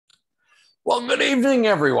Well, good evening,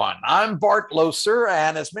 everyone. I'm Bart Loser,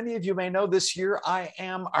 and as many of you may know, this year I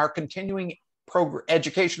am our continuing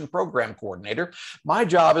education program coordinator. My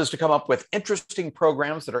job is to come up with interesting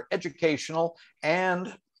programs that are educational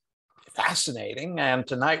and fascinating. And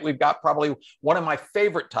tonight we've got probably one of my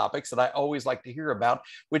favorite topics that I always like to hear about,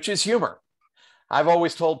 which is humor. I've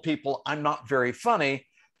always told people I'm not very funny,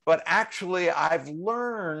 but actually I've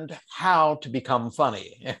learned how to become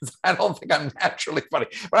funny. I don't think I'm naturally funny,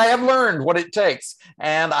 but I have learned what it takes.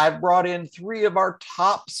 And I've brought in three of our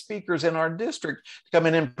top speakers in our district to come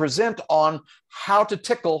in and present on how to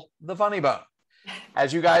tickle the funny bone.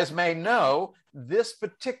 As you guys may know, this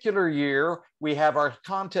particular year, we have our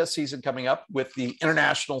contest season coming up with the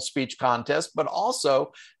International Speech Contest, but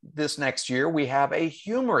also this next year, we have a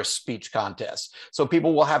humorous speech contest. So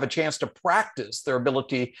people will have a chance to practice their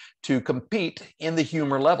ability to compete in the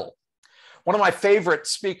humor level. One of my favorite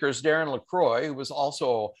speakers, Darren LaCroix, who was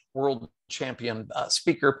also a world champion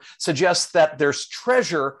speaker, suggests that there's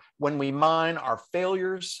treasure when we mine our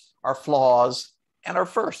failures, our flaws, and our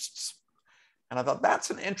firsts. And I thought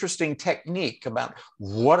that's an interesting technique about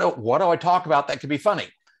what do I talk about that could be funny?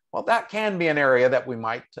 Well, that can be an area that we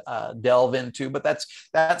might delve into, but that's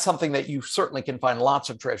something that you certainly can find lots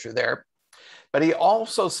of treasure there. But he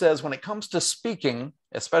also says when it comes to speaking,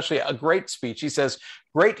 especially a great speech, he says,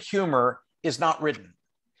 great humor is not written,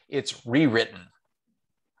 it's rewritten.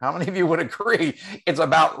 How many of you would agree? It's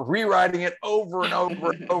about rewriting it over and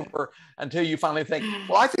over and over until you finally think,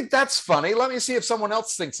 well, I think that's funny. Let me see if someone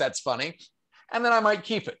else thinks that's funny. And then I might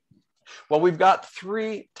keep it. Well, we've got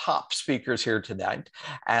three top speakers here tonight,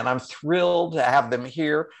 and I'm thrilled to have them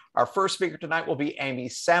here. Our first speaker tonight will be Amy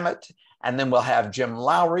Samet, and then we'll have Jim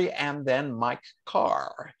Lowery, and then Mike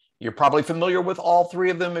Carr. You're probably familiar with all three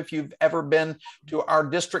of them. If you've ever been to our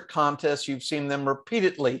district contests, you've seen them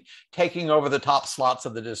repeatedly taking over the top slots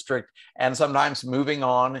of the district and sometimes moving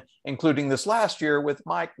on, including this last year with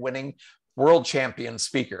Mike winning world champion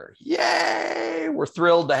speaker. Yay! We're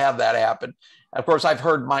thrilled to have that happen. Of course, I've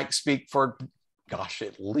heard Mike speak for, gosh,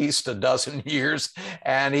 at least a dozen years,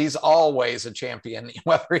 and he's always a champion,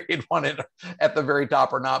 whether he'd won it at the very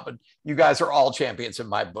top or not. But you guys are all champions in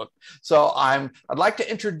my book. So I'd like to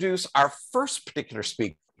introduce our first particular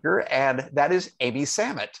speaker, and that is Amy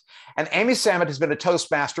Samet. And Amy Samet has been a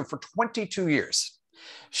Toastmaster for 22 years.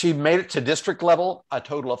 She made it to district level a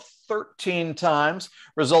total of 13 times,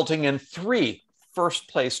 resulting in 3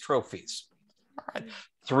 first-place trophies. All right.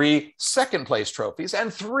 3 second-place trophies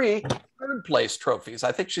and 3 third-place trophies.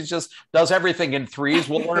 I think she just does everything in threes.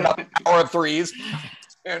 We'll learn about the power of threes.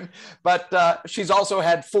 But she's also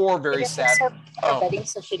had 4 very sad.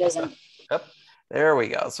 So she doesn't. Yep. There we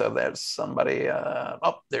go. So there's somebody.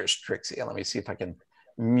 There's Trixie. Let me see if I can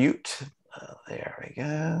mute. There we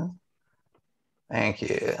go. Thank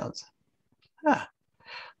you.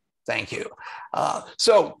 Thank you.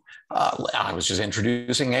 I was just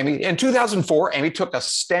introducing Amy. In 2004, Amy took a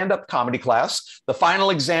stand-up comedy class. The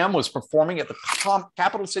final exam was performing at the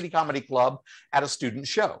Capital City Comedy Club at a student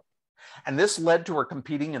show. And this led to her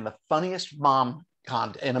competing in the Funniest Mom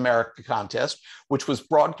in America contest, which was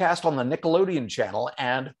broadcast on the Nickelodeon channel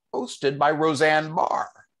and hosted by Roseanne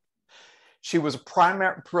Barr. She was a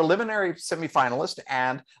preliminary semifinalist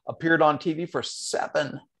and appeared on TV for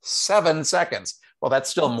seven seconds. Well,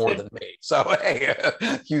 that's still more than me. So, hey,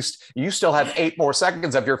 you still have 8 more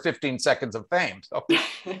seconds of your 15 seconds of fame. So.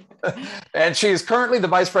 And she is currently the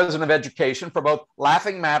Vice President of Education for both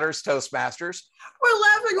Laughing Matters Toastmasters. We're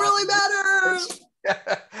laughing really matters.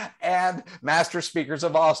 And Master Speakers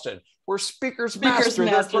of Austin. We're speakers master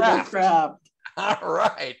their craft. All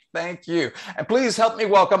right, thank you. And please help me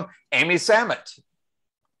welcome Amy Samet.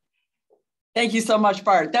 Thank you so much,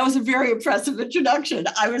 Bart. That was a very impressive introduction.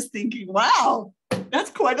 I was thinking, wow,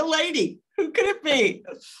 that's quite a lady. Who could it be?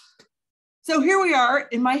 So here we are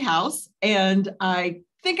in my house, and I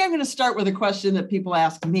think I'm going to start with a question that people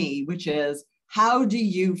ask me, which is, how do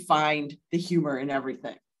you find the humor in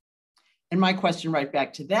everything? And my question right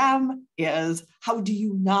back to them is, how do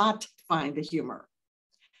you not find the humor?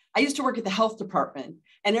 I used to work at the health department,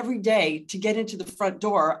 and every day to get into the front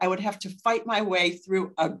door, I would have to fight my way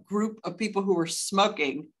through a group of people who were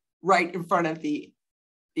smoking right in front of the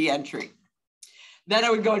entry. Then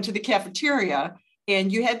I would go into the cafeteria,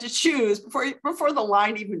 and you had to choose, before the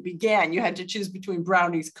line even began, you had to choose between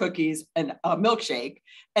brownies, cookies, and a milkshake.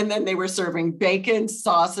 And then they were serving bacon,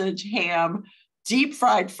 sausage, ham, deep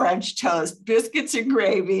fried French toast, biscuits and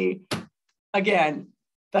gravy. Again,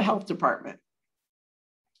 the health department.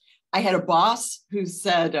 I had a boss who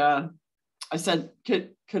said, I said,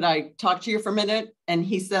 could I talk to you for a minute? And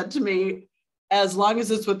he said to me, as long as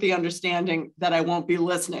it's with the understanding that I won't be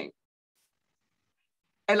listening.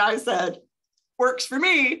 And I said, works for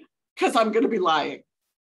me because I'm going to be lying.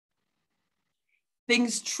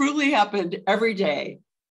 Things truly happened every day,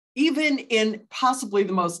 even in possibly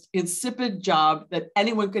the most insipid job that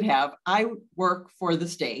anyone could have. I work for the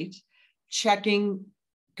state, checking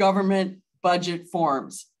government budget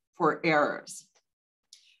forms for errors.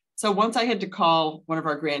 So once I had to call one of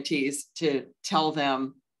our grantees to tell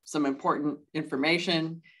them some important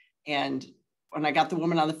information. And when I got the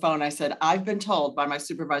woman on the phone, I said, I've been told by my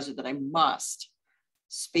supervisor that I must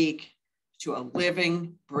speak to a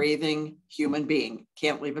living, breathing human being.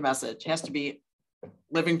 Can't leave a message. It has to be a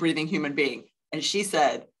living, breathing human being. And she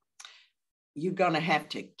said, you're going to have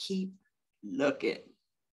to keep looking.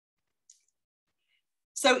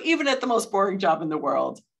 So even at the most boring job in the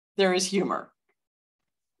world, there is humor.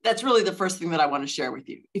 That's really the first thing that I want to share with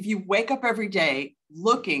you. If you wake up every day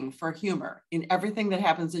looking for humor in everything that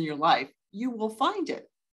happens in your life, you will find it.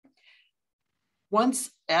 Once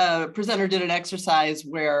a presenter did an exercise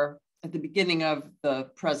where at the beginning of the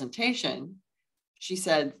presentation, she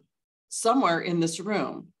said, somewhere in this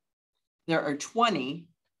room, there are 20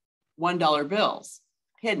 $1 bills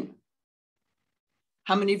hidden.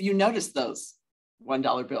 How many of you noticed those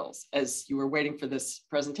 $1 bills as you were waiting for this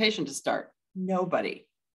presentation to start? Nobody.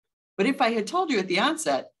 But if I had told you at the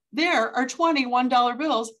onset, there are 20 $1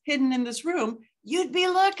 bills hidden in this room, you'd be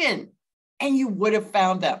looking and you would have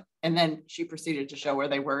found them. And then she proceeded to show where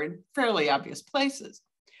they were in fairly obvious places.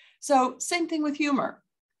 So same thing with humor.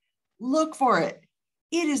 Look for it.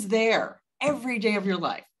 It is there every day of your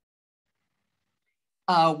life.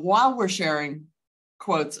 While we're sharing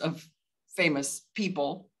quotes of famous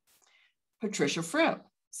people, Patricia Fripp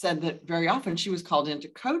said that very often she was called in to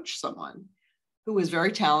coach someone who was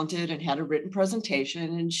very talented and had a written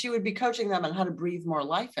presentation, and she would be coaching them on how to breathe more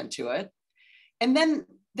life into it. And then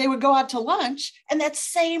they would go out to lunch, and that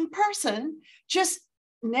same person just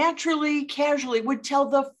naturally, casually would tell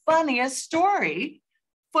the funniest story,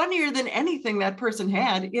 funnier than anything that person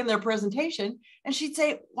had in their presentation. And she'd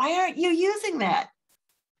say, why aren't you using that?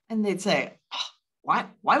 And they'd say, oh, why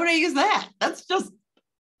would I use that? That's just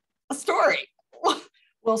a story.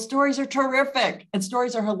 Well, stories are terrific and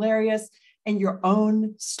stories are hilarious, and your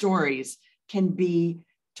own stories can be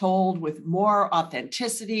told with more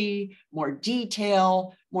authenticity, more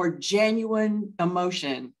detail, more genuine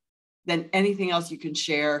emotion than anything else you can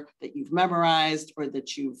share that you've memorized or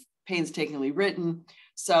that you've painstakingly written.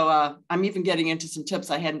 So I'm even getting into some tips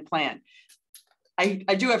I hadn't planned.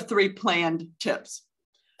 I do have 3 planned tips.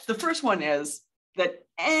 The first one is that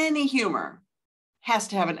any humor has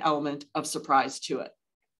to have an element of surprise to it.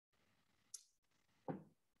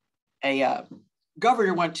 A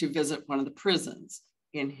governor went to visit one of the prisons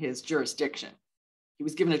in his jurisdiction. He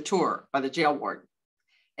was given a tour by the jail warden,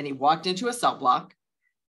 and he walked into a cell block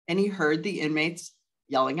and he heard the inmates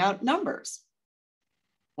yelling out numbers.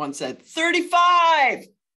 One said 35,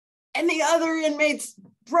 and the other inmates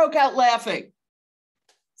broke out laughing.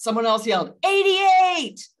 Someone else yelled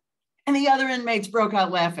 88, and the other inmates broke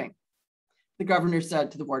out laughing. The governor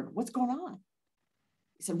said to the warden, what's going on?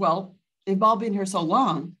 He said, well, they've all been here so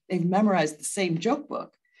long, they've memorized the same joke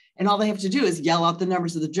book. And all they have to do is yell out the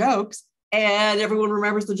numbers of the jokes, and everyone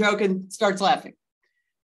remembers the joke and starts laughing.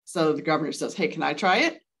 So the governor says, hey, can I try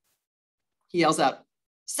it? He yells out,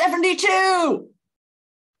 72!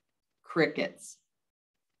 Crickets.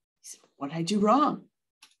 He said, what did I do wrong?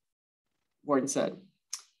 Warden said,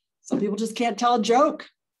 some people just can't tell a joke.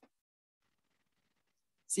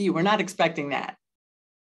 See, we're not expecting that.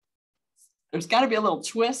 There's got to be a little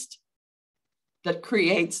twist that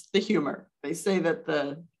creates the humor. They say that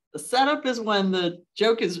the setup is when the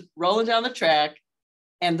joke is rolling down the track,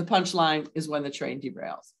 and the punchline is when the train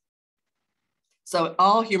derails. So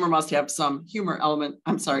all humor must have some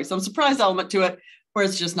some surprise element to it, or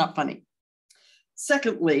it's just not funny.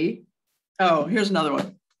 Secondly, here's another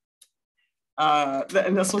one.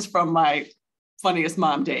 And this was from my funniest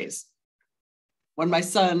mom days. When my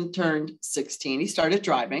son turned 16, he started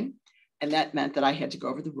driving, and that meant that I had to go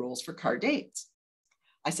over the rules for car dates.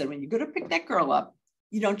 I said, when you go to pick that girl up,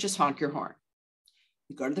 you don't just honk your horn.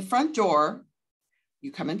 You go to the front door,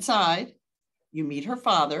 you come inside, you meet her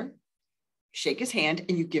father, shake his hand,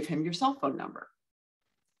 and you give him your cell phone number.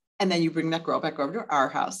 And then you bring that girl back over to our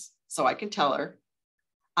house so I can tell her,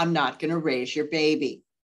 I'm not going to raise your baby.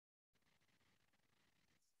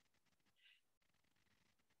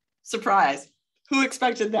 Surprise. Who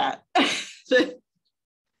expected that?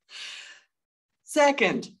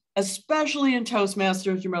 Second, especially in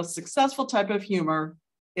Toastmasters, your most successful type of humor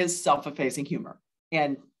is self-effacing humor.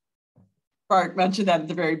 And Bart mentioned that at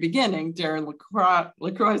the very beginning, Darren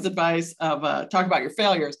LaCroix's advice of talk about your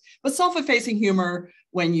failures, but self-effacing humor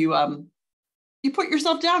when you put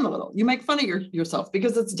yourself down a little, you make fun of yourself,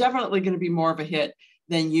 because it's definitely going to be more of a hit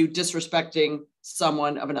than you disrespecting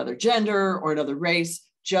someone of another gender or another race.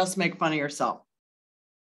 Just make fun of yourself.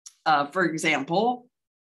 For example,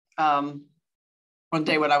 one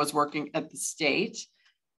day when I was working at the state,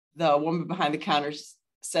 the woman behind the counter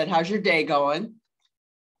said, "How's your day going?"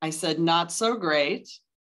 I said, "Not so great."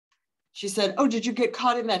 She said, "Oh, did you get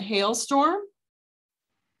caught in that hailstorm?"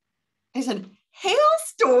 I said,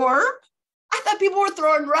 "Hailstorm? I thought people were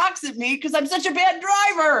throwing rocks at me because I'm such a bad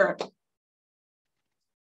driver."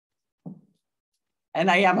 And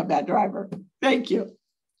I am a bad driver. Thank you.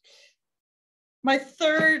 My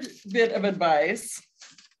third bit of advice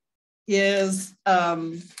is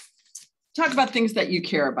talk about things that you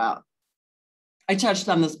care about. I touched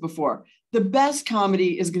on this before. The best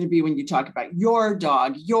comedy is going to be when you talk about your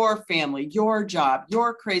dog, your family, your job,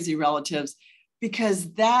 your crazy relatives,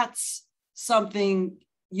 because that's something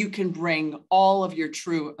you can bring all of your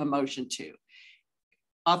true emotion to.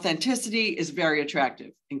 Authenticity is very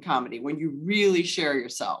attractive in comedy when you really share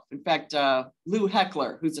yourself. In fact, Lou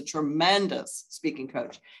Heckler, who's a tremendous speaking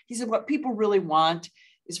coach, he said what people really want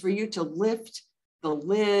is for you to lift the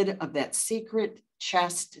lid of that secret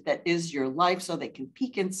chest that is your life so they can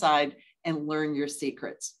peek inside and learn your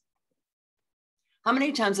secrets. How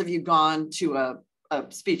many times have you gone to a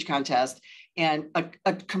speech contest and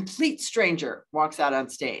a complete stranger walks out on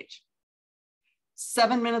stage?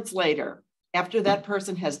 7 minutes later, after that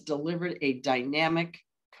person has delivered a dynamic,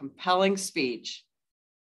 compelling speech,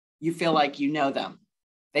 you feel like you know them.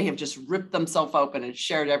 They have just ripped themselves open and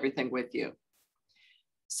shared everything with you.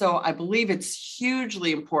 So I believe it's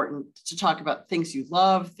hugely important to talk about things you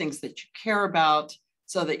love, things that you care about,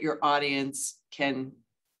 so that your audience can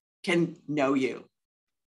know you.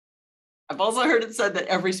 I've also heard it said that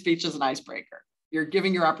every speech is an icebreaker. You're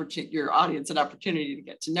giving your audience an opportunity to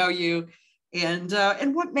get to know you, and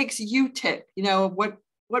what makes you tick. You know,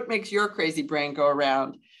 what makes your crazy brain go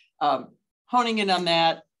around. Honing in on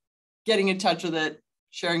that, getting in touch with it,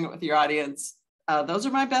 sharing it with your audience. Those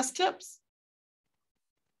are my best tips.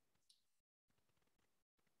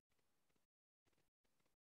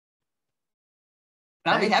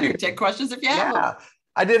 I'll be happy to take questions if you have them.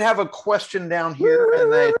 I did have a question down here in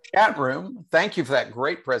the chat room. Thank you for that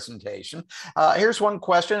great presentation. Here's one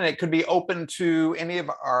question, and it could be open to any of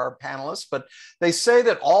our panelists, but they say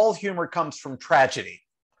that all humor comes from tragedy.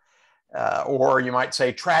 Or you might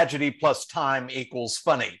say tragedy plus time equals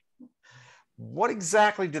funny. What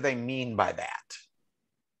exactly do they mean by that?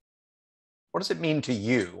 What does it mean to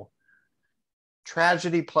you?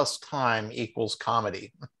 Tragedy plus time equals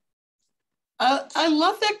comedy. I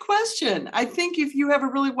love that question. I think if you have a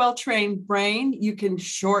really well-trained brain, you can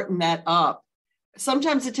shorten that up.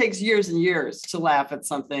 Sometimes it takes years and years to laugh at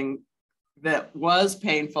something that was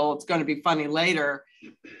painful. It's going to be funny later.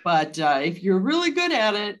 But if you're really good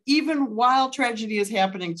at it, even while tragedy is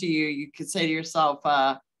happening to you, you can say to yourself,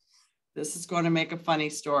 this is going to make a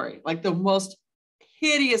funny story. Like the most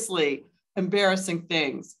hideously embarrassing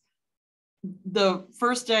things. The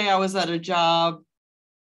first day I was at a job,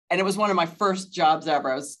 and it was one of my first jobs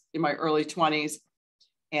ever. I was in my early 20s,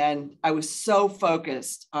 and I was so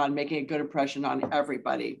focused on making a good impression on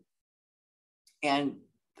everybody. And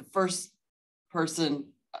the first person,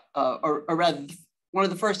 or rather, one of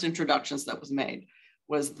the first introductions that was made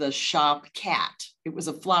was the shop cat. It was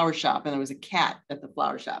a flower shop, and there was a cat at the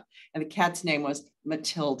flower shop, and the cat's name was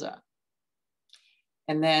Matilda.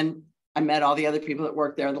 And then I met all the other people that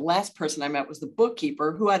worked there. And the last person I met was the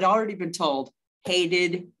bookkeeper, who I'd already been told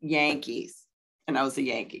hated Yankees. And I was a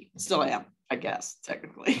Yankee. Still am, I guess,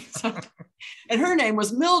 technically. So, and her name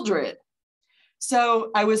was Mildred. So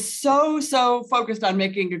I was so focused on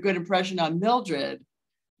making a good impression on Mildred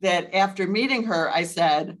that after meeting her, I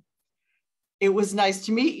said, "It was nice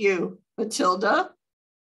to meet you, Matilda."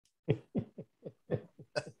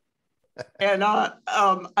 And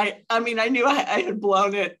I mean, I knew I had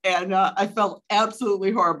blown it, and I felt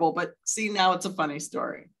absolutely horrible. But see, now it's a funny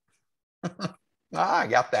story. I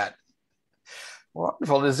got that.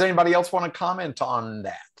 Wonderful. Does anybody else want to comment on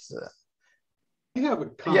that? I have a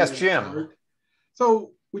comment. Yes, Jim.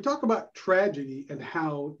 So we talk about tragedy and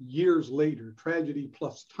how years later, tragedy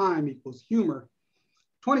plus time equals humor.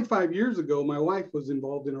 25 years ago, my wife was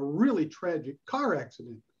involved in a really tragic car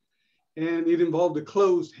accident, and it involved a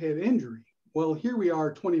closed head injury. Well, here we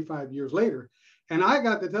are 25 years later, and I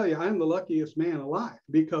got to tell you, I'm the luckiest man alive,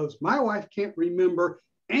 because my wife can't remember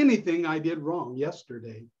anything I did wrong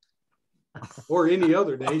yesterday or any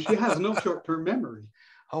other day. She has no short-term memory.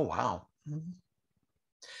 Oh, wow.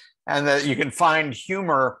 And that you can find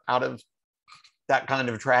humor out of that kind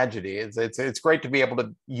of tragedy. It's great to be able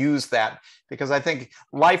to use that, because I think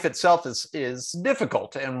life itself is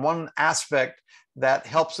difficult. And one aspect that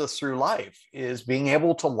helps us through life is being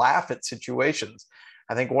able to laugh at situations.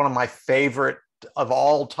 I think one of my favorite of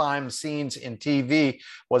all time scenes in TV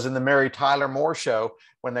was in the Mary Tyler Moore Show,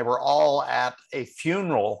 when they were all at a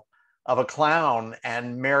funeral of a clown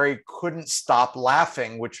and Mary couldn't stop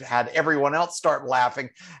laughing, which had everyone else start laughing.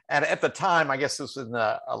 And at the time, I guess this was in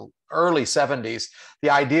the early 70s, the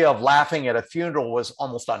idea of laughing at a funeral was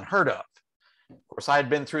almost unheard of. Of course, I had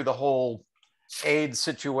been through the whole AIDS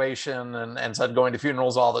situation and said going to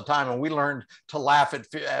funerals all the time, and we learned to laugh at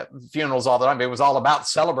funerals all the time. It was all about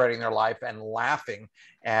celebrating their life and laughing,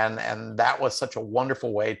 and that was such a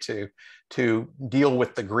wonderful way to deal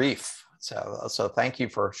with the grief. So thank you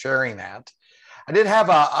for sharing that. I did have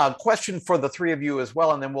a question for the three of you as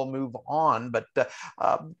well, and then we'll move on. But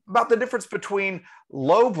about the difference between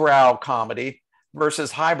lowbrow comedy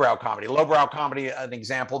versus highbrow comedy. Lowbrow comedy, an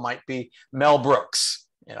example might be Mel Brooks,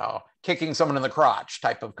 kicking someone in the crotch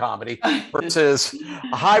type of comedy, versus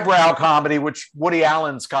a highbrow comedy, which Woody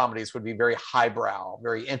Allen's comedies would be very highbrow,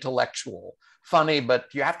 very intellectual, funny, but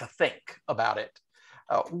you have to think about it.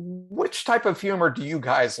 Which type of humor do you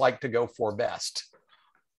guys like to go for best?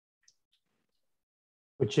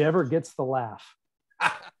 Whichever gets the laugh.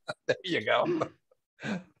 There you go.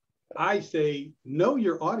 I say, know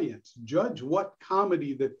your audience. Judge what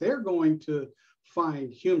comedy that they're going to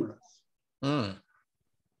find humorous.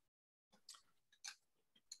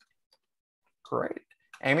 Great.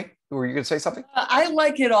 Amy, were you going to say something? I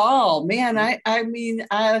like it all, man. I mean,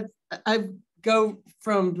 I go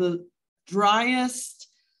from the driest,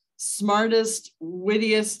 smartest,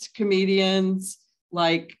 wittiest comedians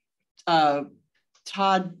like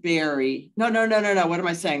Todd Barry. No. What am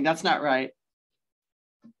I saying? That's not right.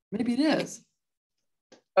 Maybe it is.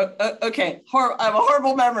 Okay, I have a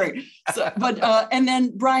horrible memory. So, but and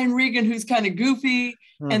then Brian Regan, who's kind of goofy,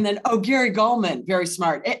 and then Gary Gulman, very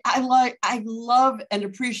smart. I love and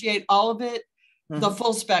appreciate all of it, the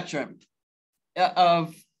full spectrum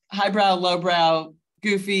of highbrow, lowbrow,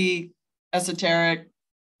 goofy, esoteric,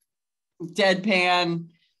 deadpan,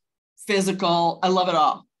 physical. I love it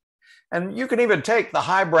all. And you can even take the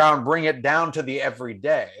highbrow and bring it down to the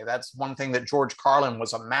everyday. That's one thing that George Carlin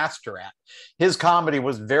was a master at. His comedy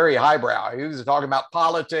was very highbrow. He was talking about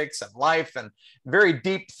politics and life and very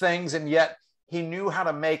deep things, and yet he knew how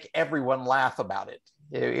to make everyone laugh about it.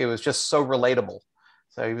 It was just so relatable.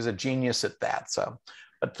 So he was a genius at that.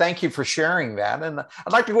 But thank you for sharing that. And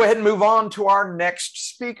I'd like to go ahead and move on to our next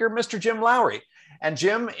speaker, Mr. Jim Lowery. And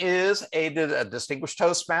Jim is a distinguished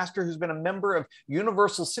Toastmaster who's been a member of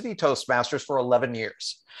Universal City Toastmasters for 11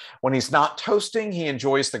 years. When he's not toasting, he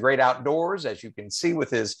enjoys the great outdoors, as you can see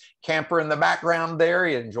with his camper in the background there.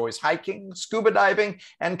 He enjoys hiking, scuba diving,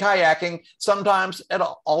 and kayaking, sometimes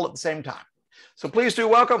all at the same time. So please do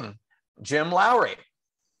welcome Jim Lowery.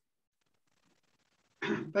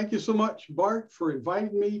 Thank you so much, Bart, for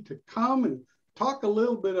inviting me to come and talk a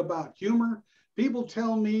little bit about humor. People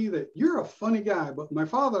tell me that you're a funny guy, but my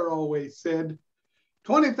father always said,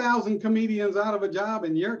 20,000 comedians out of a job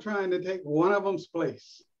and you're trying to take one of them's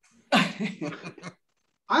place.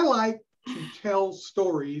 I like to tell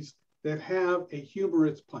stories that have a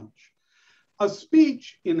humorous punch. A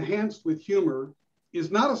speech enhanced with humor is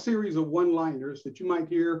not a series of one-liners that you might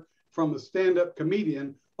hear from a stand-up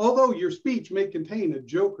comedian. Although your speech may contain a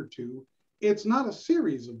joke or two, it's not a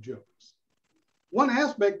series of jokes. One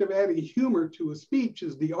aspect of adding humor to a speech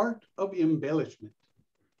is the art of embellishment.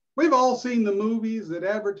 We've all seen the movies that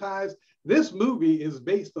advertise, this movie is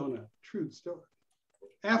based on a true story.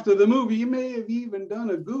 After the movie, you may have even done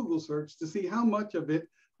a Google search to see how much of it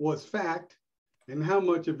was fact and how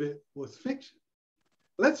much of it was fiction.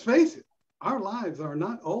 Let's face it, our lives are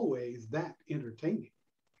not always that entertaining.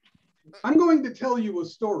 I'm going to tell you a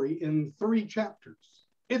story in 3 chapters.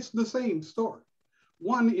 It's the same story,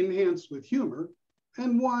 one enhanced with humor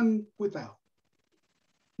and one without.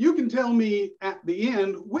 You can tell me at the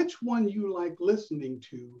end which one you like listening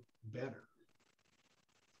to better.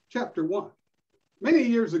 Chapter 1. Many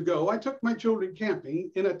years ago, I took my children camping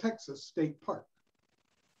in a Texas state park.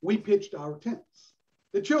 We pitched our tents.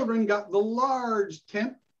 The children got the large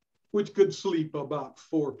tent, which could sleep about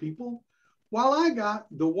 4 people, while I got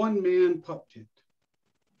the one-man pup tent.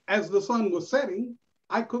 As the sun was setting,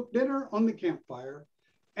 I cooked dinner on the campfire,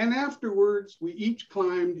 and afterwards, we each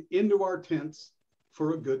climbed into our tents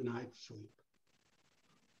for a good night's sleep.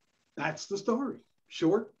 That's the story.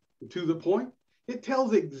 Short and to the point. It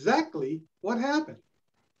tells exactly what happened.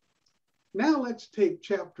 Now let's take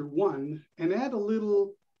chapter 1 and add a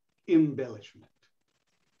little embellishment.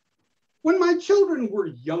 When my children were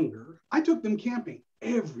younger, I took them camping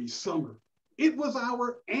every summer. It was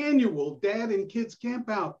our annual dad and kids camp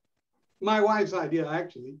out. My wife's idea,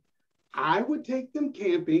 actually. I would take them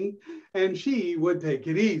camping and she would take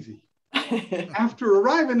it easy. After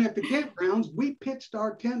arriving at the campgrounds, we pitched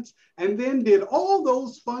our tents and then did all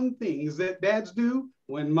those fun things that dads do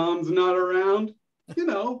when mom's not around. You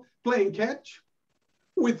know, playing catch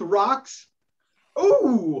with rocks.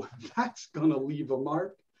 Oh, that's gonna leave a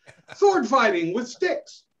mark. Sword fighting with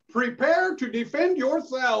sticks. Prepare to defend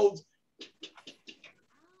yourselves.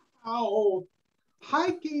 Ow.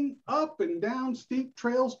 Hiking up and down steep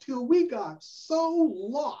trails till we got so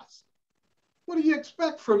lost. What do you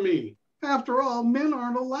expect from me? After all, men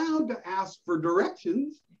aren't allowed to ask for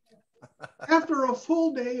directions. After a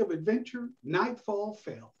full day of adventure, nightfall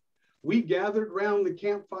fell. We gathered round the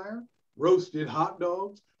campfire, roasted hot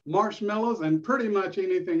dogs, marshmallows, and pretty much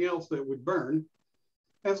anything else that would burn.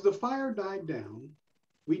 As the fire died down,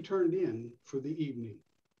 we turned in for the evening.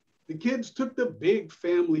 The kids took the big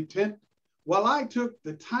family tent, while I took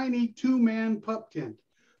the tiny 2-man pup tent.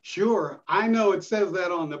 Sure, I know it says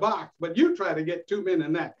that on the box, but you try to get 2 men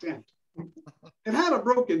in that tent. It had a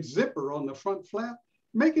broken zipper on the front flap,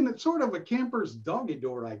 making it sort of a camper's doggy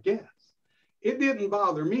door, I guess. It didn't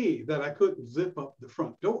bother me that I couldn't zip up the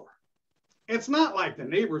front door. It's not like the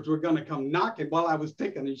neighbors were going to come knocking while I was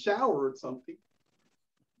taking a shower or something.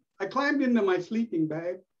 I climbed into my sleeping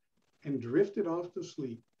bag and drifted off to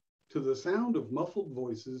sleep to the sound of muffled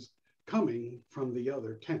voices coming from the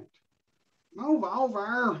other tent. Move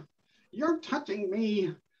over. You're touching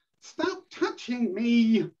me. Stop touching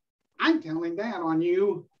me. I'm telling Dad on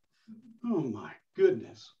you. Oh my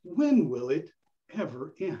goodness. When will it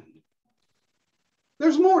ever end?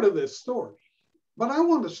 There's more to this story, but I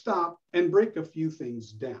want to stop and break a few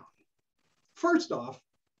things down. First off,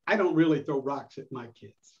 I don't really throw rocks at my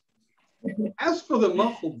kids. As for the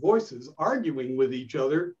muffled voices arguing with each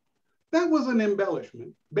other, that was an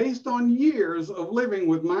embellishment based on years of living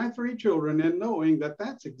with my 3 children and knowing that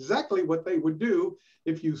that's exactly what they would do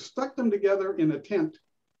if you stuck them together in a tent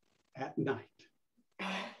at night.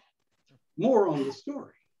 More on the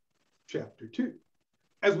story. Chapter 2.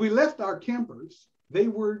 As we left our campers, they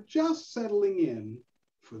were just settling in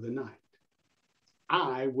for the night.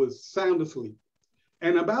 I was sound asleep,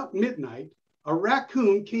 and about midnight, a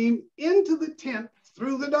raccoon came into the tent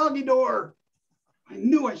through the doggy door. I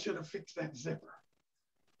knew I should have fixed that zipper.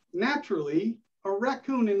 Naturally, a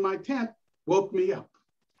raccoon in my tent woke me up.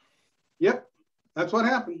 Yep, that's what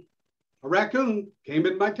happened. A raccoon came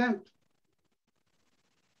in my tent.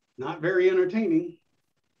 Not very entertaining.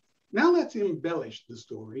 Now let's embellish the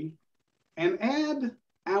story and add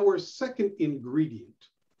our second ingredient,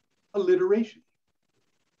 alliteration.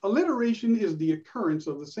 Alliteration is the occurrence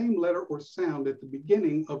of the same letter or sound at the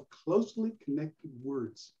beginning of closely connected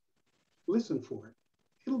words. Listen for it.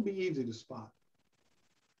 It'll be easy to spot.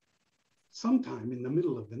 Sometime in the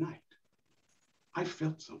middle of the night, I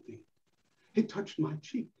felt something. It touched my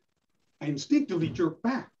cheek. I instinctively jerked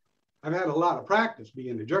back. I've had a lot of practice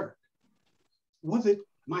being a jerk. Was it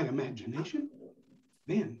my imagination?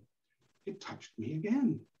 Then it touched me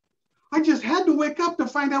again. I just had to wake up to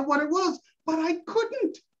find out what it was, but I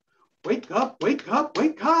couldn't. Wake up, wake up,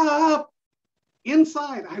 wake up.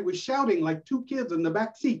 Inside, I was shouting like 2 kids in the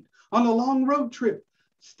back seat on a long road trip.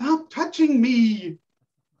 Stop touching me.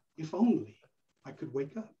 If only I could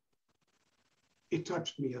wake up. It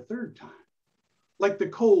touched me a 3rd time, like the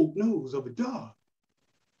cold nose of a dog.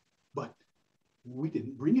 But we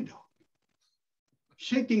didn't bring a dog.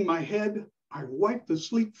 Shaking my head, I wiped the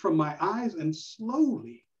sleep from my eyes, and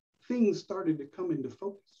slowly things started to come into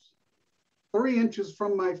focus. 3 inches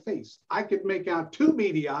from my face, I could make out 2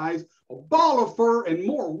 beady eyes, a ball of fur, and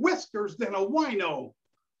more whiskers than a wino.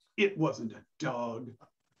 It wasn't a dog.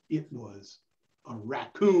 It was a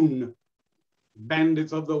raccoon.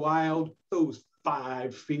 Bandits of the wild, those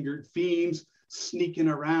 5-fingered fiends sneaking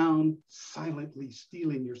around, silently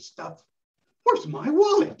stealing your stuff. Where's my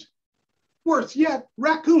wallet? Worse yet,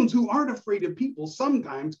 raccoons who aren't afraid of people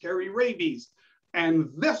sometimes carry rabies. And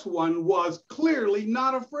this one was clearly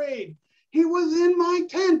not afraid. He was in my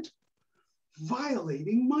tent,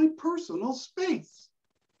 violating my personal space.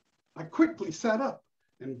 I quickly sat up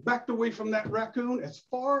and backed away from that raccoon as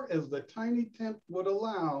far as the tiny tent would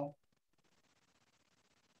allow.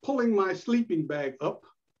 Pulling my sleeping bag up,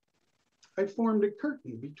 I formed a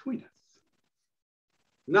curtain between us.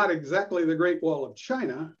 Not exactly the Great Wall of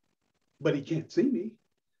China, but he can't see me.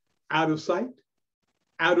 Out of sight,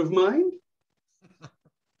 out of mind.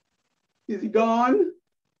 Is he gone?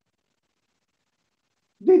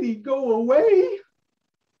 Did he go away?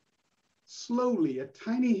 Slowly, a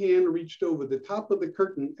tiny hand reached over the top of the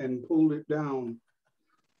curtain and pulled it down.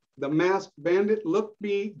 The masked bandit looked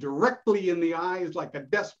me directly in the eyes like a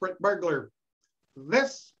desperate burglar.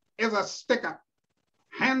 This is a stick-up.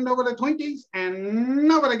 Hand over the Twinkies and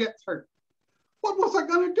nobody gets hurt. What was I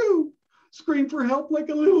gonna do? Scream for help like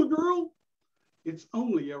a little girl? It's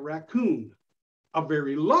only a raccoon. A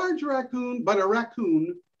very large raccoon, but a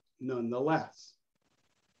raccoon nonetheless.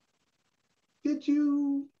 Did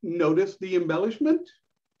you notice the embellishment?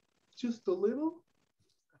 Just a little?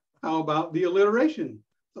 How about the alliteration?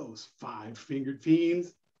 Those five-fingered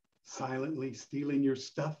fiends silently stealing your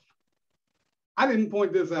stuff. I didn't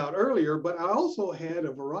point this out earlier, but I also had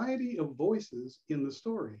a variety of voices in the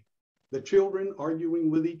story. The children arguing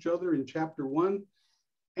with each other in chapter 1,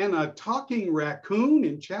 and a talking raccoon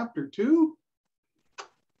in chapter 2.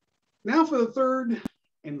 Now for the third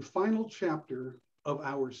and final chapter of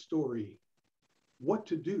our story, what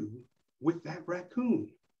to do with that raccoon.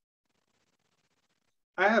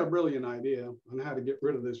 I had a brilliant idea on how to get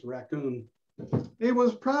rid of this raccoon. It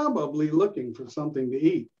was probably looking for something to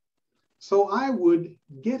eat, so I would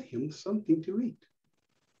get him something to eat.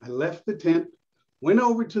 I left the tent, went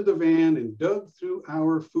over to the van and dug through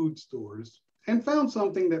our food stores and found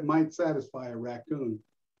something that might satisfy a raccoon.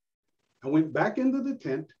 I went back into the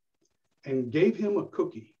tent and gave him a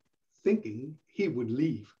cookie, thinking he would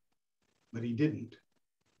leave, but he didn't.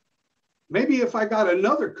 Maybe if I got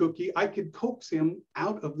another cookie, I could coax him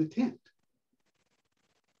out of the tent.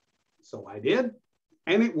 So I did,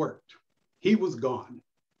 and it worked. He was gone,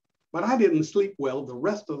 but I didn't sleep well the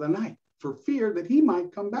rest of the night for fear that he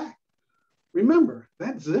might come back. Remember,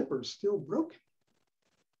 that zipper's still broken.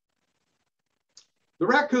 The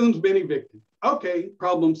raccoon's been evicted. Okay,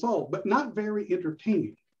 problem solved, but not very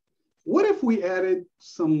entertaining. What if we added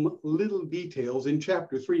some little details in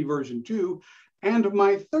chapter 3, version 2, and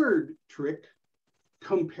my third trick,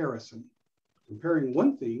 comparison, comparing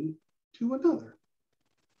one thing to another.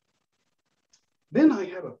 Then I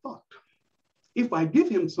had a thought. If I give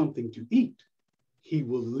him something to eat, he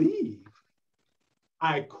will leave.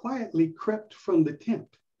 I quietly crept from the tent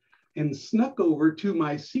and snuck over to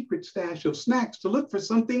my secret stash of snacks to look for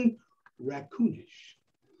something raccoonish.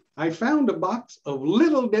 I found a box of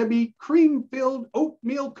Little Debbie cream-filled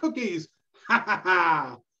oatmeal cookies. Ha ha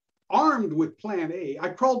ha! Armed with plan A, I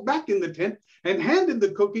crawled back in the tent and handed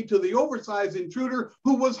the cookie to the oversized intruder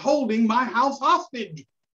who was holding my house hostage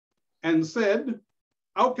and said,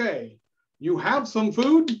 okay, you have some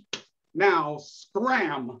food, now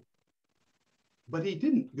scram. But he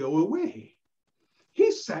didn't go away.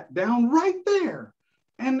 He sat down right there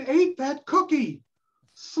and ate that cookie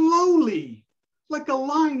slowly, like a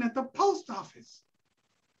line at the post office.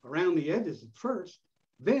 Around the edges at first,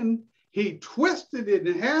 then he twisted it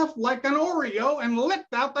in half like an Oreo and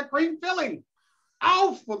licked out the cream filling.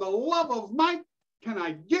 Oh, for the love of Mike, can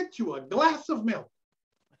I get you a glass of milk?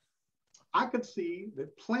 I could see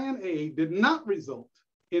that plan A did not result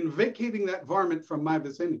in vacating that varmint from my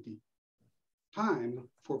vicinity. Time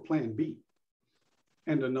for plan B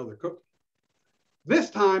and another cookie. This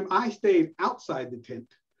time I stayed outside the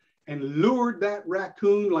tent and lured that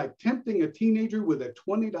raccoon like tempting a teenager with a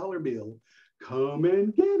 $20 bill. Come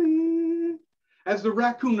and get it. As the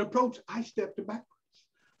raccoon approached, I stepped backwards.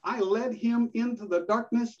 I led him into the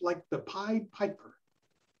darkness like the Pied Piper.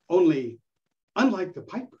 Only, unlike the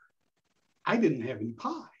Piper, I didn't have any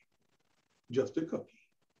pie, just a cookie.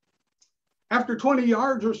 After 20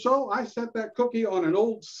 yards or so, I set that cookie on an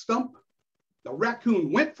old stump. The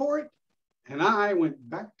raccoon went for it, and I went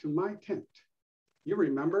back to my tent. You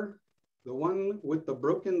remember the one with the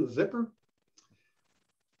broken zipper?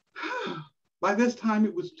 By this time,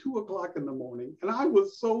 it was 2 o'clock in the morning, and I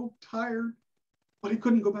was so tired, but I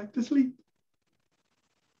couldn't go back to sleep.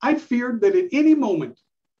 I feared that at any moment,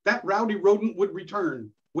 that rowdy rodent would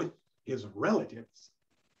return with his relatives.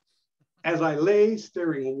 As I lay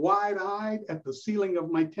staring wide-eyed at the ceiling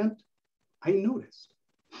of my tent, I noticed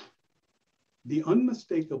the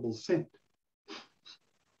unmistakable scent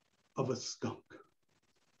of a skunk.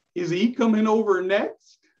 Is he coming over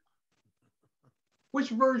next? Which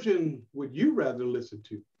version would you rather listen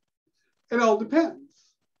to? It all depends.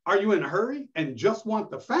 Are you in a hurry and just want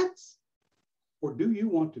the facts? Or do you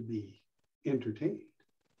want to be entertained?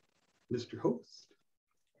 Mr. Host.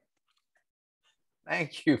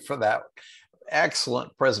 Thank you for that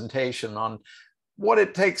excellent presentation on what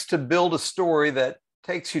it takes to build a story that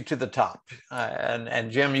takes you to the top.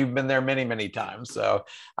 And Jim, you've been there many, many times. So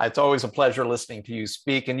it's always a pleasure listening to you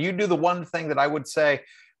speak. And you do the one thing that I would say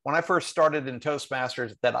when I first started in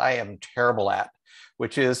Toastmasters that I am terrible at,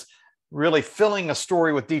 which is really filling a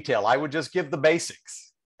story with detail. I would just give the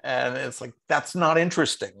basics. And it's like, that's not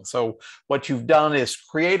interesting. So what you've done is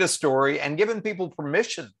create a story and given people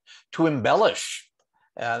permission to embellish.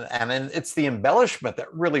 And it's the embellishment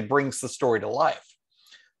that really brings the story to life.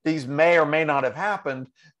 These may or may not have happened,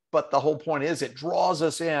 but the whole point is it draws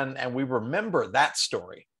us in and we remember that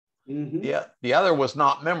story. Mm-hmm. Yeah, the other was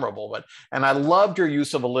not memorable, and I loved your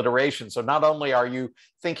use of alliteration. So not only are you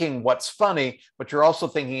thinking what's funny, but you're also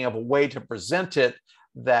thinking of a way to present it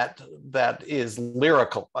that is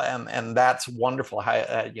lyrical, and that's wonderful.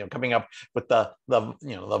 How, coming up with the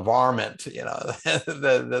varmint,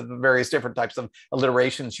 the various different types of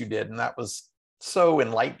alliterations you did, and that was so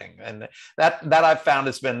enlightening. And that I've found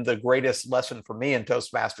has been the greatest lesson for me in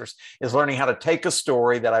Toastmasters, is learning how to take a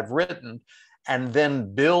story that I've written and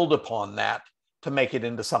then build upon that to make it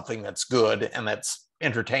into something that's good and that's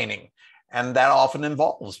entertaining. And that often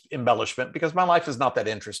involves embellishment because my life is not that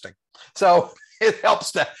interesting. So it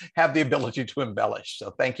helps to have the ability to embellish.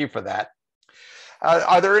 So thank you for that.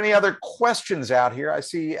 Are there any other questions out here? I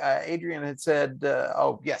see Adrian had said,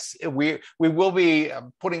 oh, yes, we will be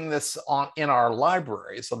putting this on in our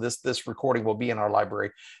library. So this recording will be in our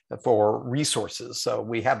library for resources. So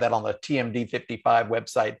we have that on the TMD55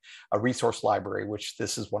 website, a resource library, which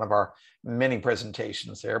this is one of our many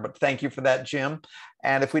presentations there. But thank you for that, Jim.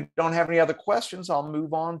 And if we don't have any other questions, I'll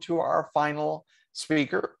move on to our final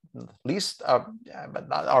speaker, least, but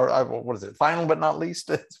not, or what is it? Final but not least.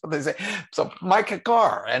 That's what they say. So Mike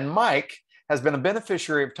Carr, and Mike has been a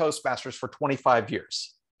beneficiary of Toastmasters for 25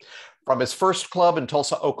 years. From his first club in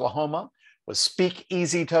Tulsa, Oklahoma, was Speak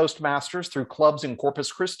Easy Toastmasters, through clubs in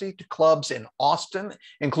Corpus Christi to clubs in Austin,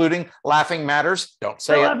 including Laughing Matters. Don't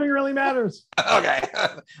say it. Laughing really matters. Okay,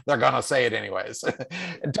 they're going to say it anyways.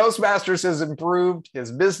 And Toastmasters has improved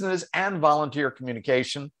his business and volunteer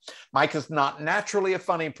communication. Mike is not naturally a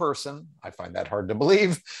funny person. I find that hard to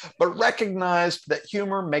believe, but recognized that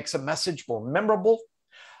humor makes a message more memorable,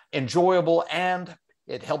 enjoyable, and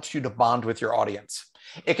it helps you to bond with your audience.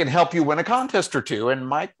 It can help you win a contest or two, and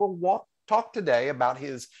Mike will talk today about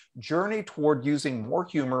his journey toward using more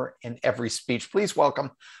humor in every speech. Please welcome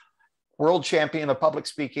world champion of public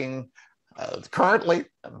speaking, currently.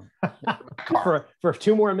 for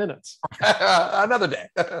 2 more minutes. Another day.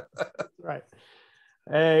 Right.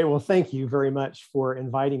 Hey, well, thank you very much for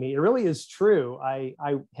inviting me. It really is true. I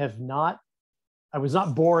was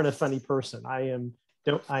not born a funny person. I am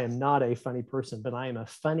not a funny person, but I am a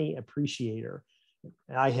funny appreciator.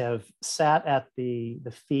 I have sat at the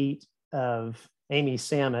feet of Amy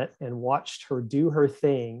Samet and watched her do her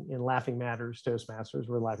thing in Laughing Matters Toastmasters,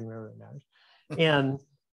 where Laughing Matters, and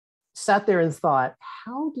sat there and thought,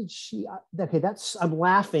 how did she, okay, I'm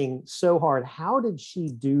laughing so hard. How did she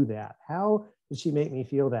do that? How did she make me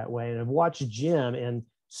feel that way? And I've watched Jim in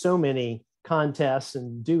so many contests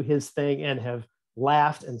and do his thing and have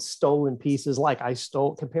laughed and stolen pieces like I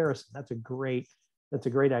stole comparison. That's a great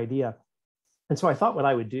idea. And so I thought what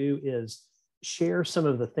I would do is share some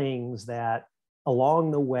of the things that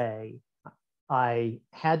along the way I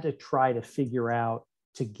had to try to figure out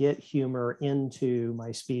to get humor into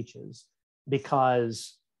my speeches,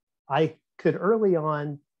 because I could early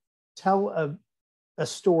on tell a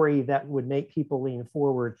story that would make people lean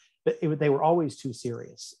forward, but they were always too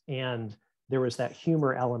serious. And there was that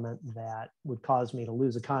humor element that would cause me to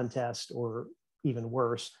lose a contest, or even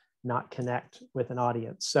worse, not connect with an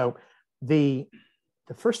audience. So the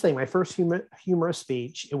first thing, my first humorous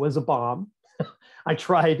speech, it was a bomb. I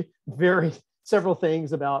tried several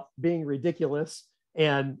things about being ridiculous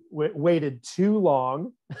and waited too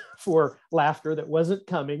long for laughter that wasn't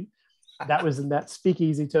coming. That was in that Speak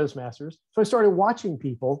Easy Toastmasters. So I started watching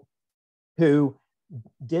people who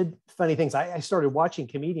did funny things. I started watching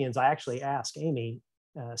comedians. I actually asked Amy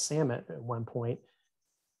Samet at one point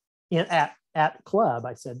at club,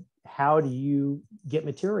 I said, how do you get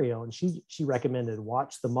material? And she recommended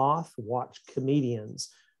watch The Moth, watch comedians,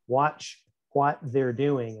 watch what they're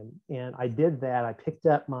doing. And I did that. I picked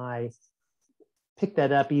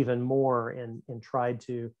that up even more and tried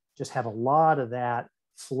to just have a lot of that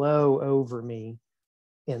flow over me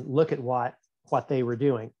and look at what they were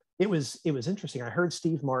doing. It was interesting. I heard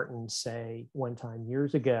Steve Martin say one time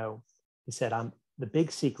years ago, he said, the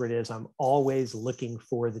big secret is I'm always looking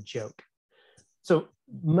for the joke. So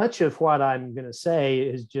much of what I'm going to say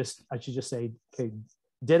is I should just say, okay,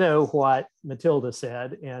 ditto what Matilda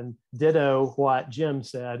said and ditto what Jim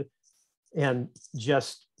said, and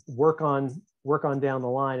just work on down the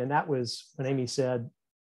line. And that was when Amy said,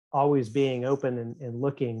 always being open and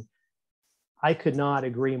looking. I could not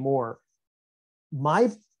agree more.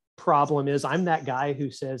 My problem is I'm that guy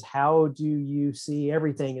who says, how do you see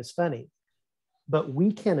everything as funny? But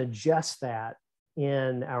we can adjust that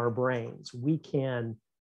in our brains. We can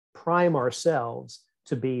prime ourselves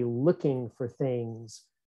to be looking for things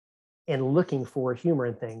and looking for humor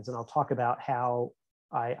in things. And I'll talk about how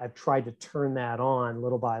I've tried to turn that on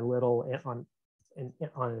little by little on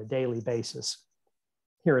a daily basis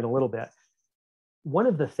here in a little bit. One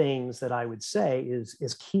of the things that I would say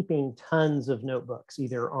is keeping tons of notebooks,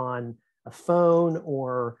 either on a phone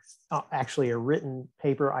or actually a written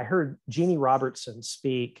paper. I heard Jeannie Robertson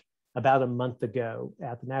speak about a month ago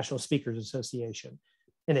at the National Speakers Association.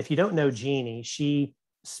 And if you don't know Jeannie, she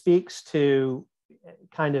speaks to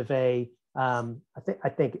kind of I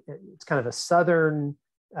think it's kind of a Southern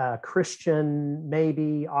Christian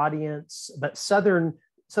maybe audience, but Southern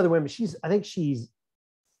women. I think she's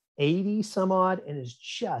 80 some odd and is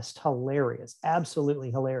just hilarious,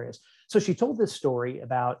 absolutely hilarious. So she told this story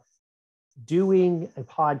about doing a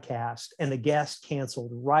podcast and the guest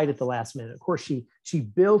canceled right at the last minute. Of course, she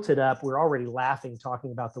built it up. We're already laughing,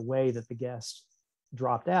 talking about the way that the guest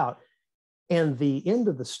dropped out. And the end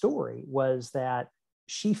of the story was that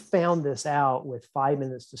she found this out with 5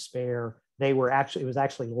 minutes to spare. It was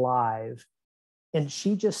actually live. And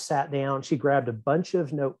she just sat down, she grabbed a bunch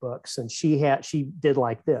of notebooks and she did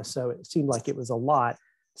like this. So it seemed like it was a lot,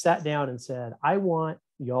 sat down and said, I want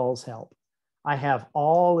y'all's help. I have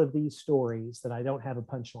all of these stories that I don't have a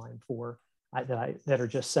punchline for that are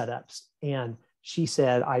just setups. And she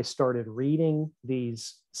said, I started reading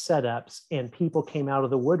these setups and people came out of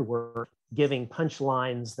the woodwork giving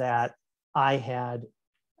punchlines that I had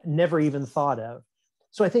never even thought of.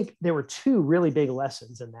 So I think there were two really big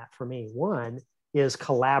lessons in that for me. One is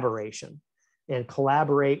collaboration, and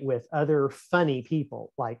collaborate with other funny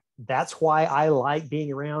people. Like, that's why I like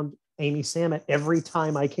being around Amy Samet every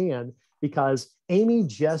time I can, because Amy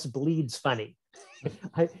just bleeds funny.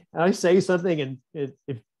 I say something and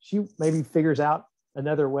if she maybe figures out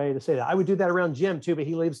another way to say that. I would do that around Jim too, but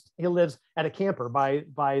he lives at a camper by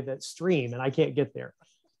that stream and I can't get there.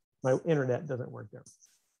 My internet doesn't work there.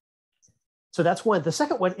 So that's one. The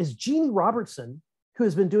second one is Jeannie Robertson, who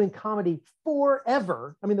has been doing comedy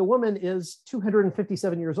forever. I mean, the woman is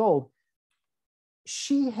 257 years old.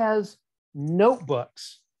 She has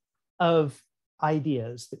notebooks of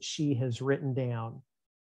ideas that she has written down.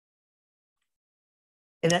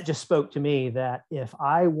 And that just spoke to me that if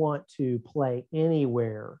I want to play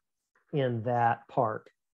anywhere in that park,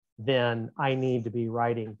 then I need to be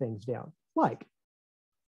writing things down. Like,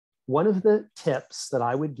 one of the tips that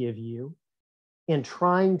I would give you in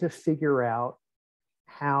trying to figure out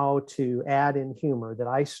how to add in humor that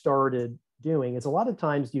I started doing is, a lot of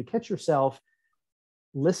times you catch yourself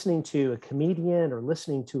listening to a comedian or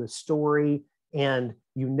listening to a story, and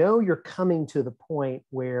you know you're coming to the point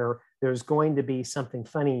where there's going to be something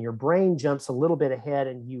funny. Your brain jumps a little bit ahead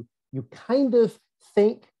and you kind of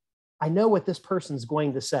think, I know what this person's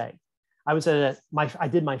going to say. I was I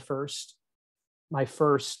did my first, what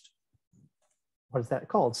is that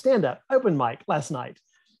called? Stand-up open mic last night.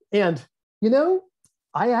 And,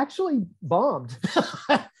 I actually bombed.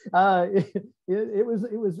 It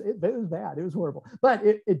was bad. It was horrible, but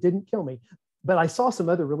it didn't kill me. But I saw some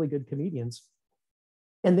other really good comedians.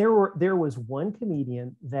 And there was one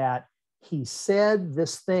comedian that he said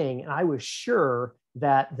this thing, and I was sure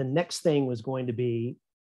that the next thing was going to be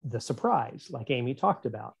the surprise, like Amy talked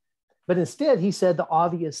about. But instead, he said the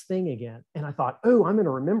obvious thing again. And I thought, oh, I'm going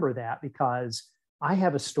to remember that because I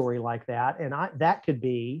have a story like that, and that could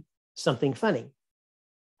be something funny.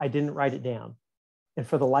 I didn't write it down. And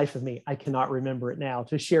for the life of me, I cannot remember it now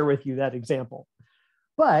to share with you that example.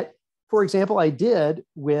 But for example, I did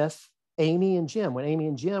with Amy and Jim, when Amy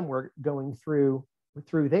and Jim were going through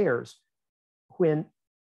theirs, when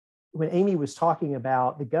Amy was talking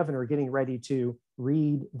about the governor getting ready to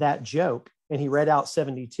read that joke, and he read out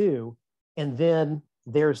 72, and then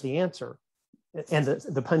there's the answer. And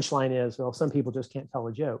the punchline is, well, some people just can't tell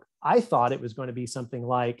a joke. I thought it was going to be something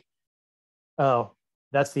like, oh,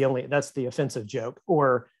 that's the offensive joke,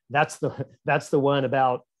 or that's the one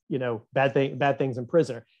about, bad things in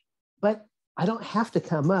prison. But I don't have to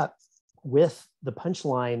come up with the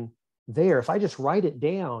punchline there. If I just write it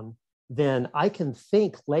down, then I can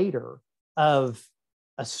think later of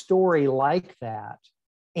a story like that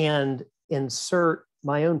and insert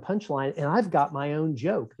my own punchline. And I've got my own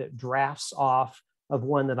joke that drafts off of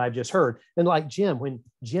one that I've just heard. And like Jim, when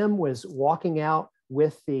Jim was walking out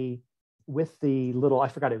with the little, I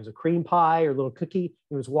forgot, it was a cream pie or little cookie,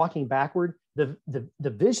 he was walking backward. the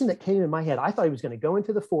vision that came in my head, I thought he was going to go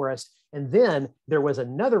into the forest, and then there was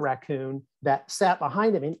another raccoon that sat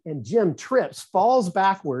behind him, and Jim trips, falls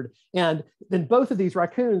backward, and then both of these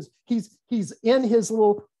raccoons, he's in his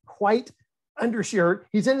little white undershirt,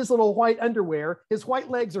 he's in his little white underwear, his white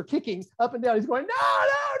legs are kicking up and down, he's going, no,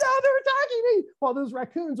 they're attacking me, while those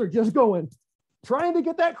raccoons are just going, trying to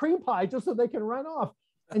get that cream pie just so they can run off.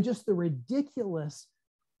 And just the ridiculous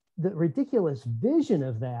vision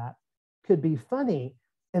of that could be funny.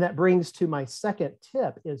 And that brings to my second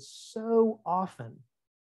tip, is so often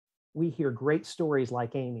we hear great stories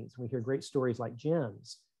like Amy's, we hear great stories like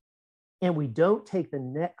Jim's, and we don't take the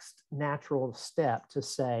next natural step to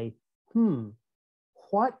say,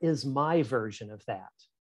 what is my version of that?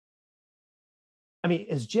 I mean,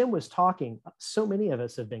 as Jim was talking, so many of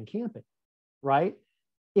us have been camping, right?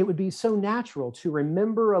 It would be so natural to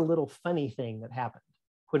remember a little funny thing that happened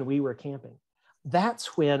when we were camping.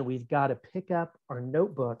 That's when we've got to pick up our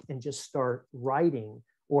notebook and just start writing,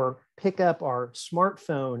 or pick up our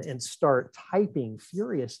smartphone and start typing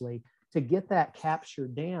furiously to get that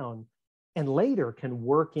captured down, and later can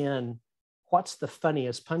work in what's the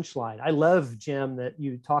funniest punchline. I love, Jim, that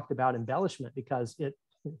you talked about embellishment, because it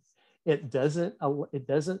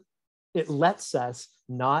lets us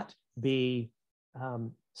not be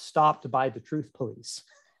stopped by the truth police.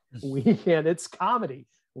 It's comedy.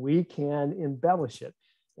 We can embellish it,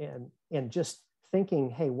 and just thinking,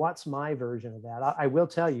 hey, what's my version of that? I will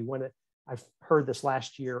tell you, I've heard this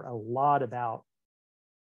last year a lot about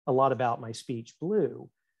my speech, Blue,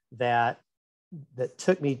 that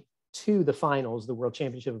took me to the finals, the World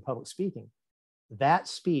Championship of Public Speaking. That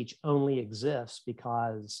speech only exists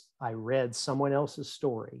because I read someone else's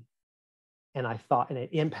story, and I thought, and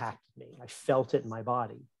it impacted me. I felt it in my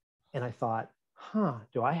body, and I thought,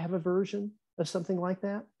 do I have a version of something like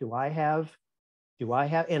that? Do I have,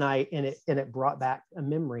 and it brought back a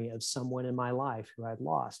memory of someone in my life who I'd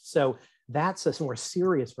lost. So that's a more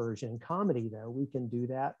serious version. In comedy, though, we can do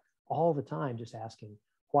that all the time, just asking,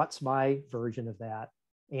 what's my version of that?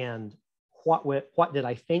 And what did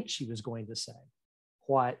I think she was going to say?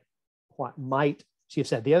 What might she have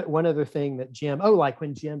said? One other thing that Jim, like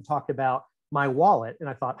when Jim talked about my wallet, and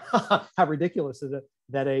I thought, how ridiculous is it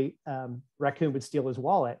that a raccoon would steal his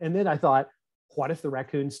wallet? And then I thought, what if the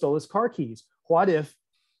raccoon stole his car keys? What if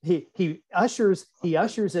he ushers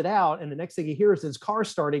it out, and the next thing he hears is his car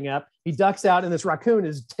starting up, he ducks out, and this raccoon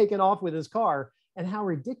is taken off with his car? And how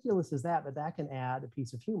ridiculous is that? But that can add a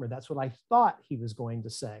piece of humor. That's what I thought he was going to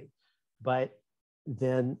say. But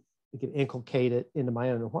then we can inculcate it into my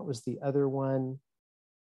own. What was the other one?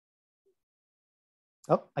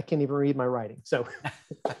 Oh, I can't even read my writing. So,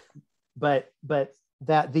 but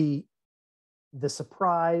that the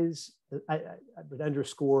surprise, I would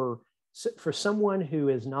underscore, for someone who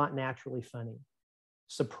is not naturally funny,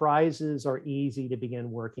 surprises are easy to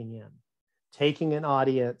begin working in. Taking an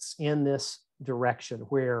audience in this direction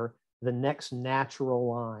where the next natural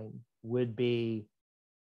line would be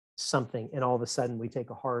something, and all of a sudden we take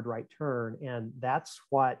a hard right turn. And that's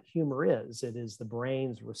what humor is. It is the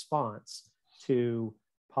brain's response to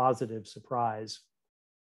positive surprise.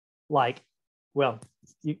 Like, well,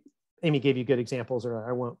 Amy gave you good examples, or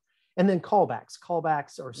I won't. And then callbacks.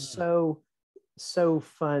 Callbacks are so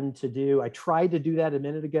fun to do. I tried to do that a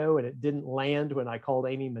minute ago, and it didn't land when I called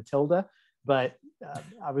Amy Matilda. But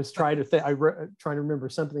I was trying to trying to remember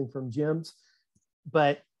something from Jim's.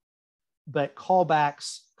 But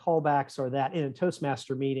callbacks are that. And in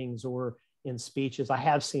Toastmaster meetings or in speeches, I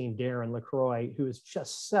have seen Darren LaCroix, who is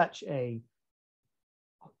just such a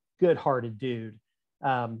good-hearted dude.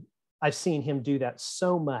 I've seen him do that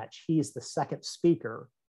so much. He's the second speaker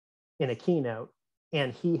in a keynote,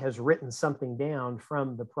 and he has written something down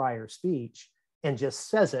from the prior speech and just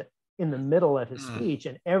says it in the middle of his speech,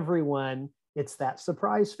 and everyone, it's that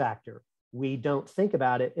surprise factor. We don't think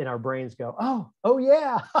about it, and our brains go, oh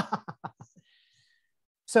yeah.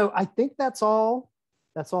 So I think that's all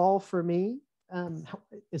for me.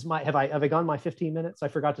 Have I gone my 15 minutes? I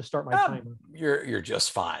forgot to start my timer. You're just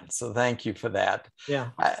fine. So thank you for that. Yeah.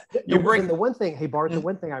 The one thing, hey Bart, the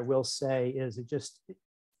one thing I will say is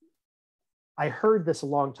I heard this a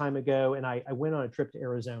long time ago, and I went on a trip to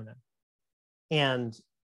Arizona, and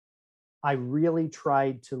I really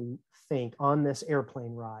tried to think on this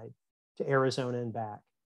airplane ride to Arizona and back,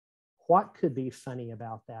 what could be funny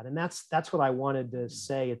about that? And that's what I wanted to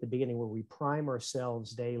say at the beginning, where we prime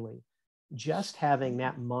ourselves daily. Just having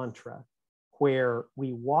that mantra where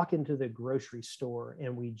we walk into the grocery store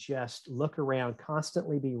and we just look around,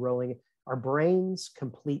 constantly be rolling. Our brains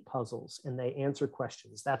complete puzzles and they answer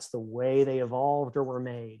questions. That's the way they evolved or were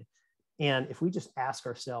made. And if we just ask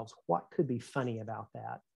ourselves, what could be funny about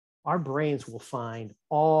that? Our brains will find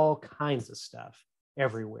all kinds of stuff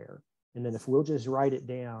everywhere. And then if we'll just write it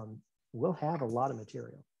down, we'll have a lot of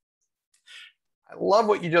material. I love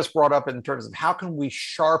what you just brought up in terms of how can we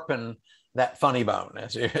sharpen that funny bone,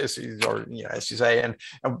 as you say. And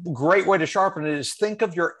a great way to sharpen it is think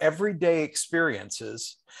of your everyday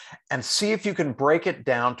experiences and see if you can break it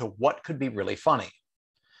down to what could be really funny.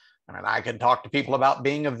 I mean, I can talk to people about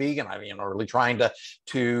being a vegan. I mean, really trying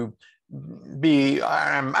to be,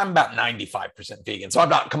 I'm about 95% vegan, so I'm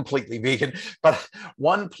not completely vegan, but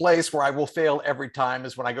one place where I will fail every time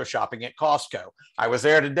is when I go shopping at Costco. I was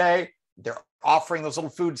there today. They're offering those little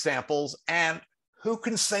food samples, and who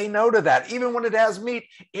can say no to that? Even when it has meat,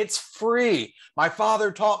 it's free. My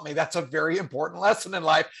father taught me that's a very important lesson in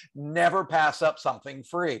life. Never pass up something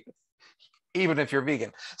free, even if you're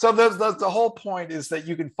vegan. So the whole point is that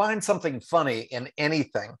you can find something funny in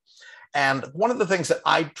anything. And one of the things that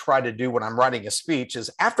I try to do when I'm writing a speech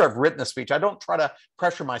is after I've written a speech, I don't try to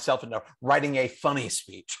pressure myself into writing a funny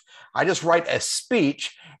speech. I just write a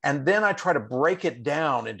speech, and then I try to break it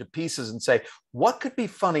down into pieces and say, what could be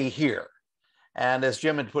funny here? And as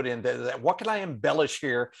Jim had put in, what can I embellish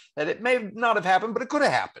here that it may not have happened, but it could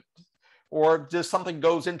have happened? Or just something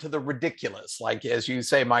goes into the ridiculous, like as you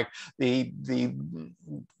say, Mike, the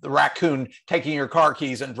raccoon taking your car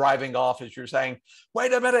keys and driving off as you're saying,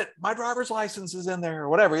 wait a minute, my driver's license is in there, or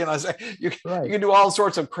whatever. You know, you can do all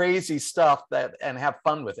sorts of crazy stuff and have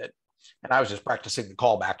fun with it. And I was just practicing the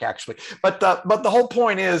callback, actually. But the whole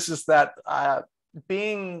point is that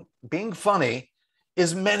being funny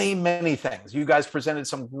is many, many things. You guys presented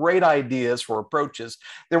some great ideas for approaches.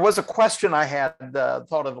 There was a question I had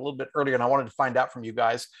thought of a little bit earlier, and I wanted to find out from you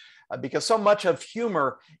guys, because so much of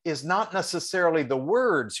humor is not necessarily the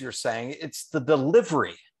words you're saying, it's the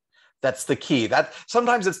delivery that's the key. That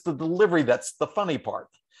sometimes it's the delivery that's the funny part,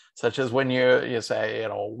 such as when you say,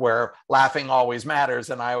 where laughing always matters,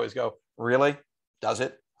 and I always go, really? Does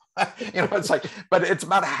it? It's like, but it's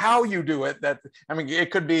about how you do it. That, I mean,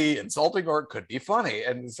 it could be insulting or it could be funny.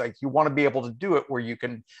 And it's like, you want to be able to do it where you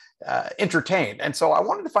can entertain. And so I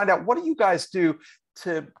wanted to find out, what do you guys do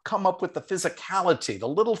to come up with the physicality, the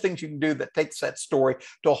little things you can do that takes that story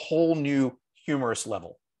to a whole new humorous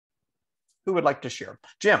level? Who would like to share?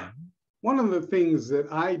 Jim. One of the things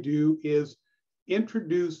that I do is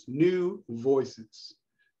introduce new voices.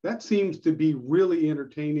 That seems to be really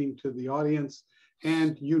entertaining to the audience.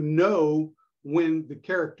 And when the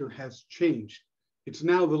character has changed. It's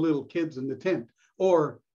now the little kids in the tent,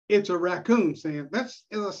 or it's a raccoon saying, this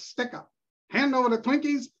is a stick up, hand over the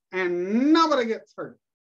Twinkies and nobody gets hurt.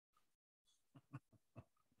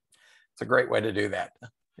 It's a great way to do that.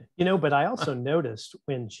 But I also noticed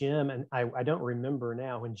when Jim, and I don't remember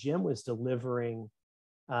now, when Jim was delivering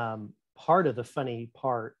part of the funny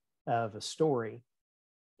part of a story,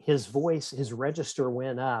 his voice, his register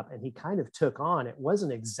went up, and he kind of took on. It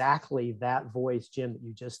wasn't exactly that voice, Jim, that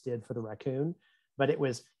you just did for the raccoon, but it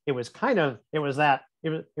was you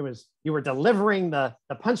were delivering the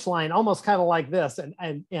punchline almost kind of like this,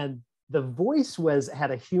 and the voice had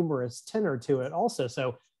a humorous tenor to it also.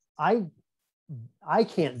 So I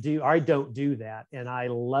don't do that, and I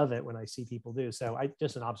love it when I see people do. So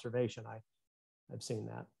just an observation. I've seen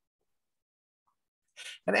that.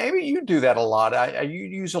 And Amy, you do that a lot. You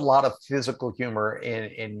use a lot of physical humor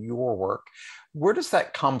in your work. Where does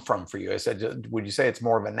that come from for you? Would you say it's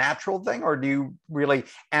more of a natural thing, or do you really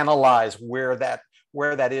analyze where that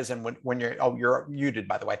is? And when you're muted,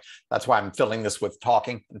 by the way. That's why I'm filling this with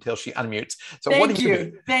talking until she unmutes. So what do you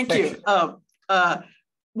do? Thank you.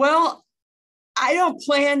 Well, I don't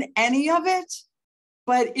plan any of it,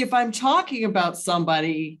 but if I'm talking about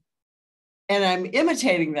somebody and I'm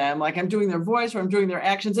imitating them, like I'm doing their voice or I'm doing their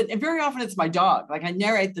actions. And very often it's my dog. Like I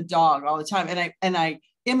narrate the dog all the time, and I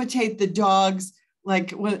imitate the dogs.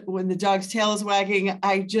 Like when the dog's tail is wagging,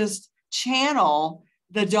 I just channel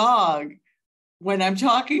the dog when I'm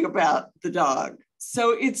talking about the dog.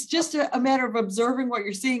 So it's just a matter of observing what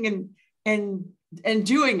you're seeing and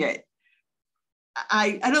doing it.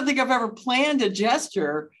 I don't think I've ever planned a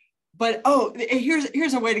gesture. But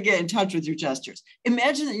here's a way to get in touch with your gestures.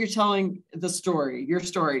 Imagine that you're telling your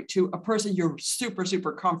story to a person you're super,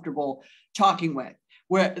 super comfortable talking with,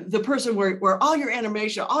 where the person where all your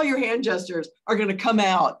animation, all your hand gestures are going to come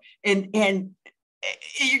out, and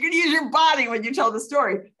you're going to use your body when you tell the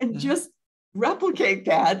story, and just replicate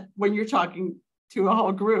that when you're talking to a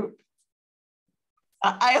whole group.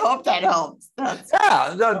 I hope that helps.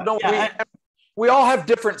 we all have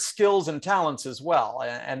different skills and talents as well.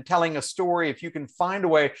 And telling a story, if you can find a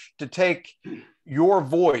way to take your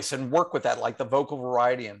voice and work with that, like the vocal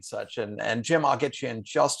variety and such. And Jim, I'll get you in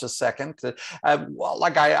just a second. Well,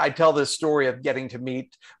 like I tell this story of getting to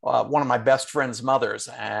meet one of my best friend's mothers,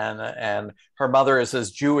 and her mother is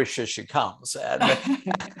as Jewish as she comes.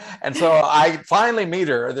 And so I finally meet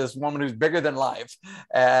her, this woman who's bigger than life.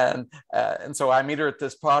 And so I meet her at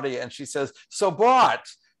this party, and she says, "So Bart,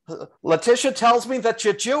 Letitia tells me that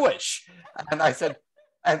you're Jewish." And I said,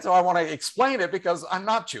 and so I want to explain it because I'm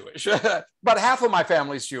not Jewish, but half of my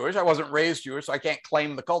family's Jewish. I wasn't raised Jewish, so I can't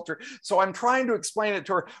claim the culture. So I'm trying to explain it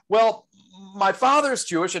to her. Well, my father's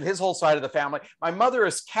Jewish and his whole side of the family. My mother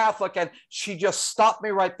is Catholic. And she just stopped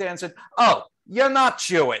me right there and said, "Oh, you're not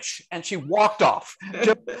Jewish." And she walked off.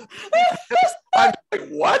 I'm like,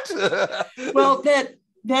 what? Well,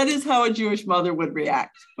 that is how a Jewish mother would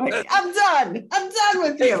react. Like, I'm done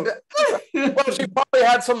with you. Well, she probably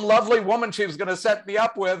had some lovely woman she was going to set me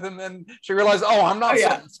up with, and then she realized, oh, I'm not.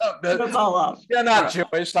 That's all off. You're not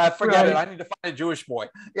Jewish. I forget it. I need to find a Jewish boy.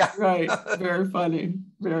 Yeah. Right. Very funny.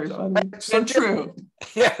 Very funny. So true.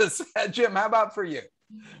 Yes. Jim, how about for you?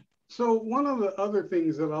 So one of the other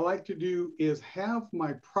things that I like to do is have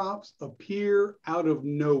my props appear out of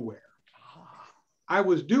nowhere. I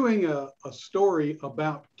was doing a story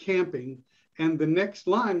about camping, and the next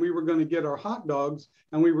line we were going to get our hot dogs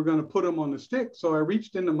and we were going to put them on the stick. So I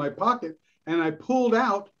reached into my pocket and I pulled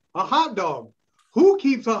out a hot dog. Who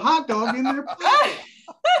keeps a hot dog in their pocket?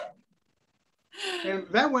 And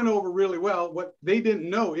that went over really well. What they didn't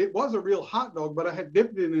know, it was a real hot dog, but I had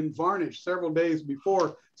dipped it in varnish several days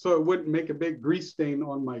before so it wouldn't make a big grease stain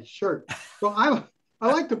on my shirt. So I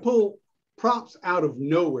like to pull props out of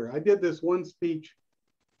nowhere. I did this one speech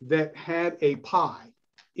that had a pie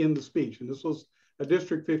in the speech. And this was a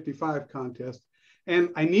District 55 contest. And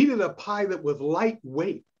I needed a pie that was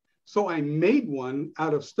lightweight. So I made one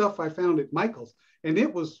out of stuff I found at Michael's. And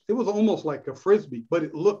it was almost like a Frisbee, but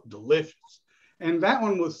it looked delicious. And that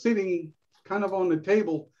one was sitting kind of on the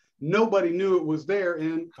table. Nobody knew it was there.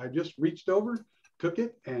 And I just reached over, took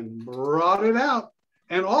it, and brought it out.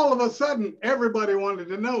 And all of a sudden, everybody wanted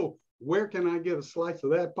to know, where can I get a slice of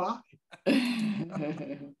that pie?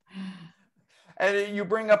 And you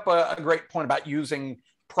bring up a great point about using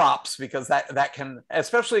props, because that can,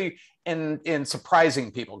 especially in surprising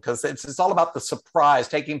people, because it's all about the surprise,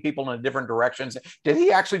 taking people in different directions. Did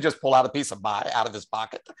he actually just pull out a piece of pie out of his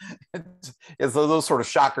pocket? Those sort of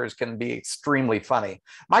shockers can be extremely funny.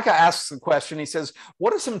 Micah asks the question, he says,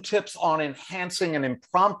 what are some tips on enhancing an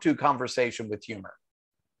impromptu conversation with humor?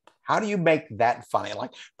 How do you make that funny?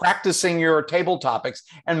 Like practicing your table topics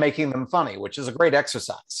and making them funny, which is a great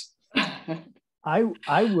exercise. I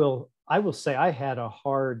will say I had a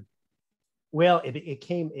hard, well, it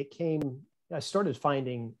came, I started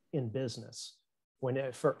finding in business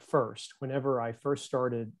whenever I first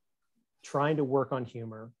started trying to work on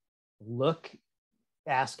humor,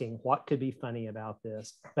 asking what could be funny about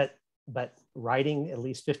this, but writing at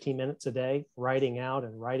least 15 minutes a day, writing out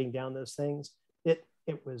and writing down those things,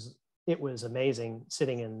 it was amazing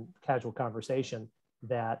sitting in casual conversation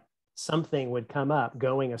that something would come up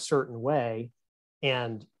going a certain way,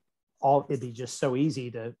 and it'd be just so easy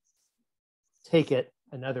to take it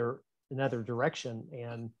another direction,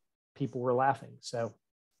 and people were laughing. So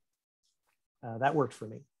that worked for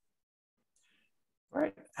me. All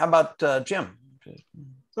right. How about Jim?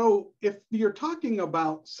 So if you're talking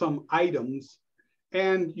about some items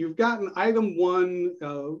and you've got an item 1,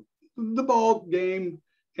 the ball game,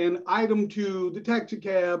 and item 2, the taxi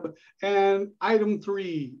cab, and item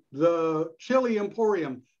 3, the chili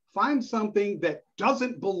emporium, find something that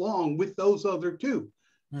doesn't belong with those other 2.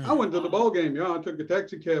 I went to the ball game. Yeah, I took a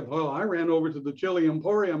taxi cab. Well, I ran over to the chili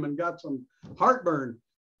emporium and got some heartburn.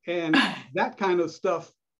 And that kind of stuff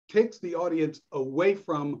takes the audience away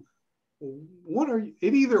from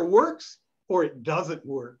it either works or it doesn't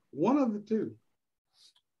work. One of the two.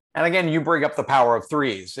 And again, you bring up the power of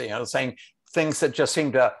threes, saying things that just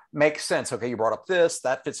seem to make sense. Okay, you brought up this,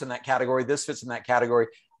 that fits in that category, this fits in that category,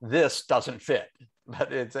 this doesn't fit.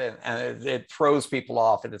 But it throws people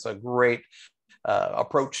off, and it's a great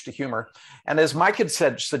approach to humor. And as Mike had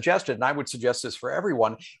suggested, and I would suggest this for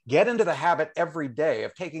everyone, get into the habit every day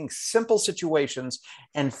of taking simple situations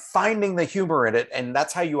and finding the humor in it. And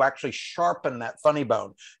that's how you actually sharpen that funny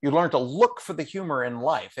bone. You learn to look for the humor in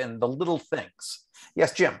life and the little things.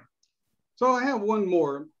 Yes, Jim. So I have one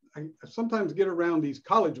more. I sometimes get around these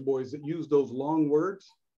college boys that use those long words,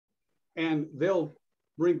 and they'll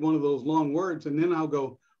bring one of those long words, and then I'll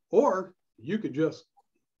go, or you could just,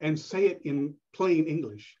 and say it in plain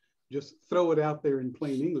English. just throw it out there in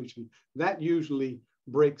plain English. And that usually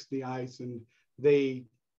breaks the ice, and they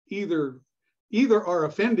either are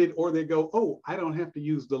offended or they go, oh, I don't have to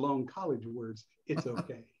use the long college words. It's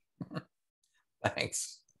okay.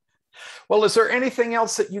 Thanks. Well, is there anything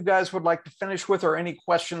else that you guys would like to finish with, or any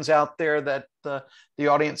questions out there that the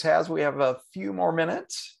audience has? We have a few more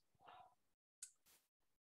minutes.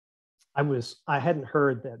 I hadn't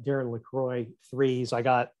heard that Darren LaCroix threes. I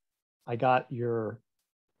got your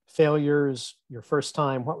failures, your first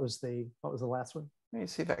time. What was the last one? Let me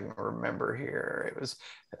see if I can remember here. It was,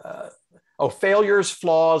 failures,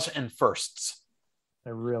 flaws, and firsts. I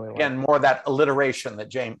really like Again, more of that alliteration that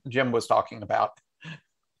Jim was talking about.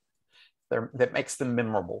 That makes them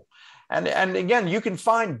memorable. And again, you can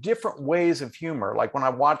find different ways of humor. Like when I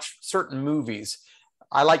watch certain movies,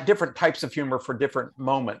 I like different types of humor for different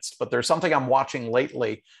moments, but there's something I'm watching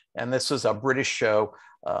lately, and this is a British show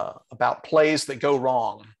about plays that go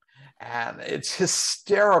wrong. And it's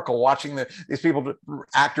hysterical watching these people,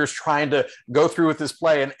 actors trying to go through with this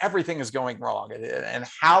play, and everything is going wrong. And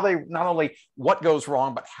how they, not only what goes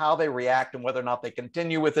wrong, but how they react and whether or not they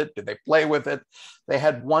continue with it. Did they play with it? They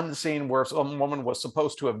had one scene where some woman was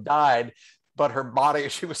supposed to have died, but her body,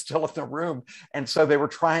 she was still in the room. And so they were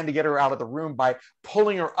trying to get her out of the room by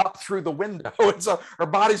pulling her up through the window. And so her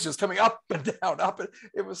body's just coming up and down, up.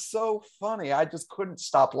 It was so funny. I just couldn't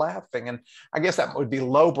stop laughing. And I guess that would be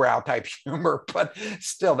lowbrow type humor, but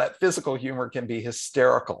still that physical humor can be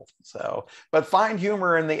hysterical. So, but find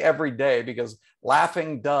humor in the everyday, because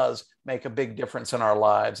laughing does make a big difference in our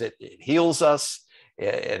lives. It heals us.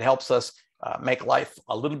 It helps us make life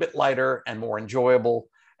a little bit lighter and more enjoyable.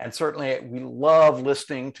 And certainly we love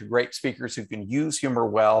listening to great speakers who can use humor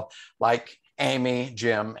well, like Amy,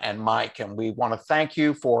 Jim, and Mike. And we want to thank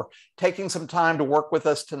you for taking some time to work with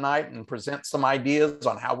us tonight and present some ideas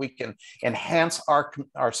on how we can enhance our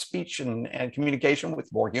speech and communication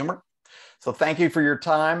with more humor. So thank you for your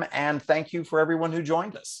time, and thank you for everyone who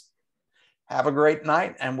joined us. Have a great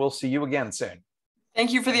night, and we'll see you again soon.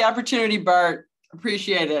 Thank you for the opportunity, Bart.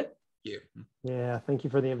 Appreciate it. Thank you. Yeah, thank you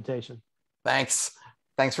for the invitation. Thanks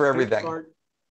for everything. Thanks, Bart.